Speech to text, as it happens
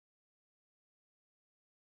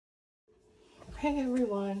Hey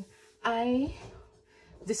everyone, I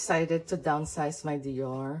decided to downsize my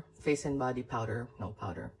Dior face and body powder, no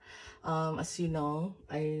powder. As you know,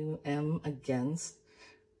 I am against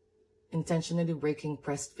intentionally breaking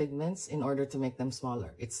pressed pigments in order to make them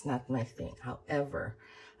smaller. It's not my thing. However,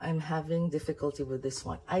 I'm having difficulty with this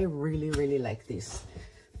one. I really like these.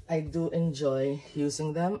 I do enjoy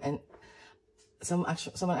using them, and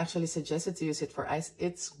someone actually suggested to use it for eyes.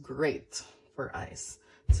 It's great for eyes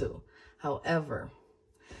too. However,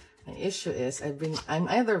 my issue is I'm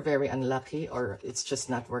either very unlucky or it's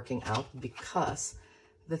just not working out because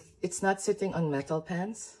it's not sitting on metal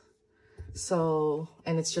pans. So,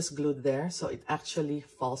 and it's just glued there, so it actually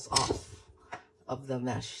falls off of the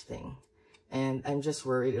mesh thing. And I'm just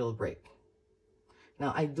worried it'll break.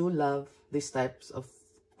 Now, I do love these types of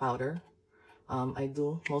powder. I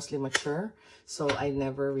do mostly mature, so I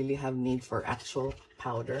never really have need for actual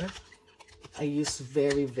powder. I use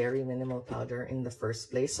very minimal powder in the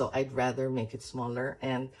first place, so I'd rather make it smaller.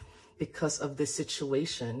 And because of this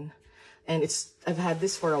situation, and I've had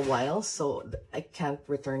this for a while, so I can't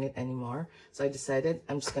return it anymore. So I decided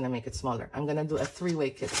I'm just gonna make it smaller. I'm gonna do a 3-way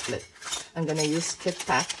kit split. I'm gonna use Kit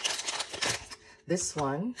Pack, this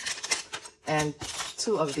one, and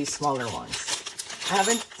 2 of these smaller ones. I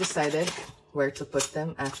haven't decided where to put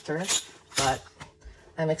them after, but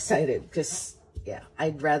I'm excited because yeah,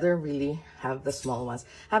 I'd rather really have the small ones.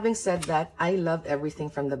 Having said that, I love everything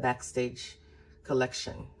from the Backstage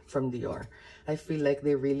collection from Dior. I feel like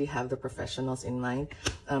they really have the professionals in mind.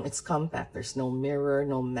 It's compact. There's no mirror,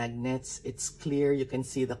 no magnets. It's clear. You can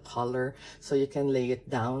see the color, so you can lay it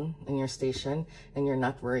down in your station and you're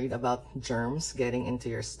not worried about germs getting into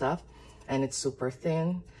your stuff. And it's super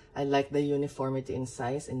thin. I like the uniformity in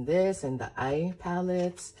size in this, and the eye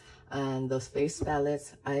palettes and those face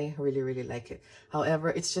palettes. I really like it. However,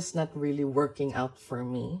 it's just not really working out for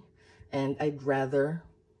me, and I'd rather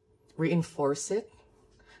reinforce it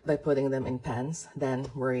by putting them in pans than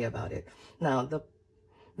worry about it. Now, the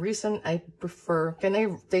reason I prefer, can I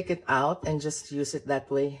take it out and just use it that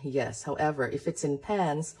way? Yes. However, if it's in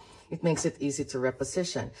pans, it makes it easy to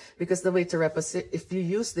reposition, because the way to reposition, if you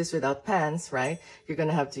use this without pans, right, you're going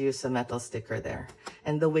to have to use a metal sticker there.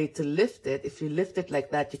 And the way to lift it, if you lift it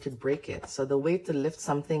like that, you could break it. So the way to lift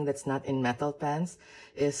something that's not in metal pans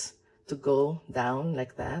is to go down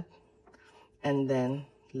like that and then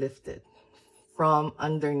lift it from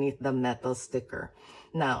underneath the metal sticker.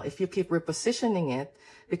 Now, if you keep repositioning it,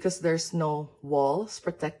 because there's no walls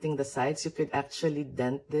protecting the sides, you could actually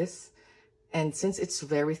dent this. And since it's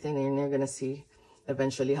very thin, and you're gonna see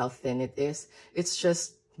eventually how thin it is, it's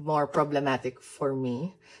just more problematic for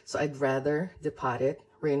me. So I'd rather depot it,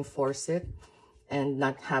 reinforce it, and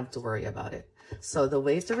not have to worry about it. So the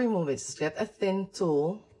way to remove it is get a thin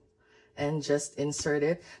tool and just insert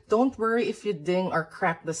it. Don't worry if you ding or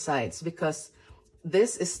crack the sides, because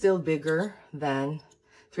this is still bigger than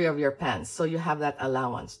 3 of your pans. So you have that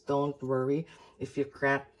allowance. Don't worry if you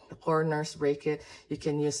crack the corners, break it. You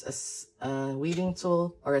can use a weeding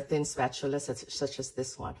tool or a thin spatula such as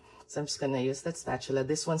this one. So I'm just going to use that spatula.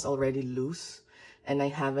 This one's already loose and I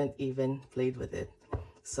haven't even played with it.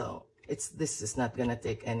 So this is not going to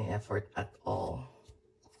take any effort at all.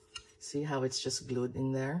 See how it's just glued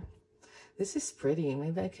in there? This is pretty.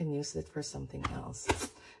 Maybe I can use it for something else.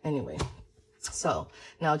 Anyway, so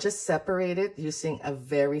now just separate it using a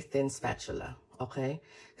very thin spatula. Okay,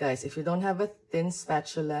 guys, if you don't have a thin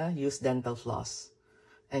spatula, use dental floss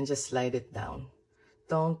and just slide it down.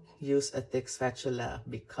 Don't use a thick spatula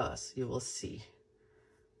because you will see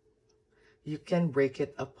you can break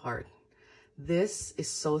it apart. This is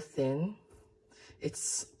so thin,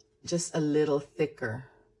 it's just a little thicker.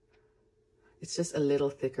 It's just a little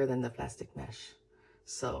thicker than the plastic mesh.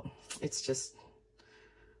 So it's just,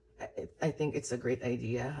 I think it's a great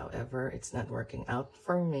idea. However, it's not working out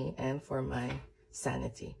for me and for my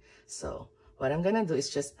sanity. So what I'm gonna do is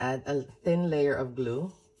just add a thin layer of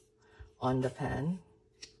glue on the pan.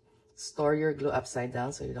 Store your glue upside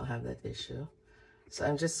down so you don't have that issue. So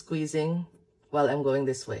I'm just squeezing while I'm going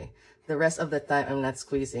this way. The rest of the time I'm not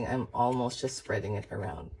squeezing, I'm almost just spreading it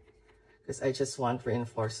around because I just want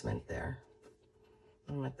reinforcement there.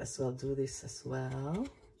 I might as well do this as well.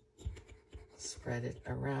 Spread it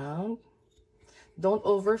around. Don't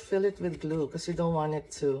overfill it with glue because you don't want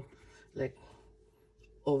it to like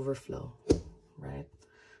overflow, right?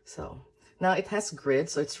 So now it has grid,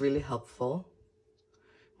 so it's really helpful.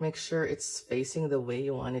 Make sure it's facing the way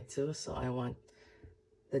you want it to. So I want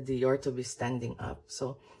the Dior to be standing up.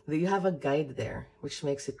 So you have a guide there, which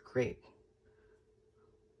makes it great.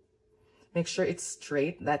 Make sure it's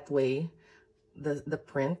straight, that way the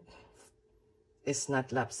print is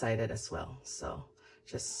not lopsided as well. So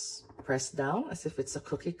just press down as if it's a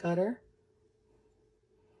cookie cutter,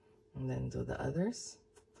 and then do the others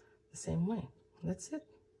the same way. That's it.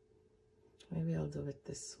 Maybe I'll do it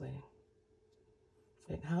this way.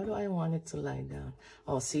 Wait, how do I want it to lie down?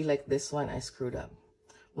 Oh, see, like this one I screwed up.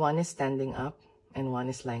 One is standing up and one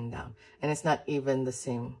is lying down, and it's not even the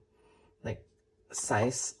same like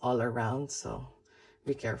size all around, so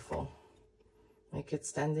be careful. Make it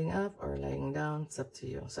standing up or lying down, it's up to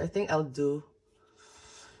you. So I think I'll do,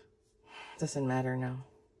 doesn't matter now,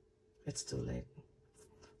 it's too late.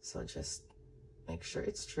 So just make sure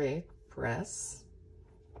it's straight, press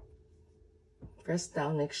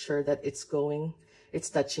down, make sure that it's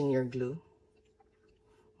touching your glue,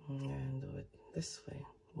 and do it this way.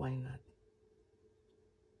 Why not?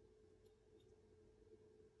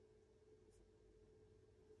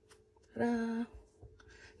 Ta-da!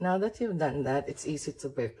 Now that you've done that, it's easy to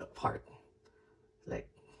break apart. Like,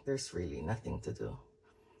 there's really nothing to do.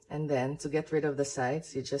 And then, to get rid of the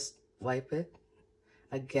sides, you just wipe it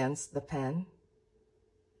against the pan.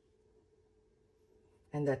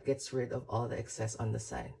 And that gets rid of all the excess on the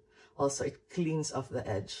side. Also, it cleans off the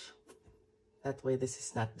edge. That way, this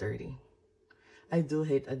is not dirty. I do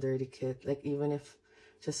hate a dirty kit. Like, even if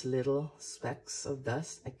just little specks of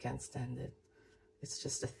dust, I can't stand it. It's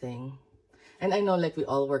just a thing. And I know, like, we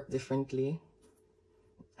all work differently.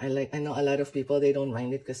 I know a lot of people, they don't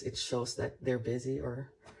mind it because it shows that they're busy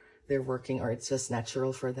or they're working or it's just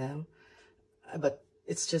natural for them. But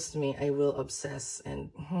it's just me. I will obsess,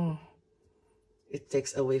 and it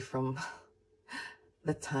takes away from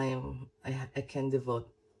the time I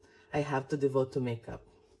have to devote to makeup,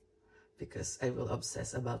 because I will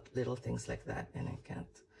obsess about little things like that and I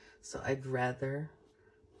can't. So I'd rather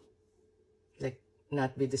like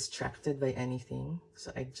not be distracted by anything.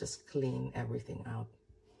 So I just clean everything out.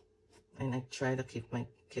 And I try to keep my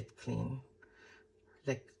kit clean.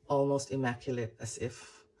 Like almost immaculate, as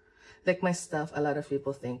if like my stuff, a lot of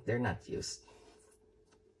people think they're not used.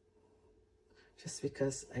 Just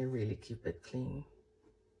because I really keep it clean.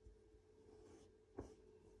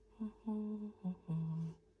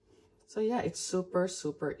 So yeah, it's super,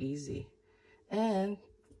 super easy. And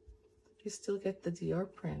you still get the Dior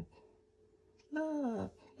print.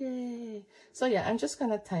 Look, yay. So yeah, I'm just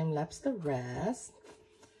gonna time lapse the rest.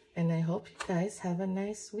 And I hope you guys have a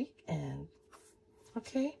nice weekend.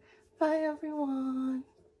 Okay, bye everyone.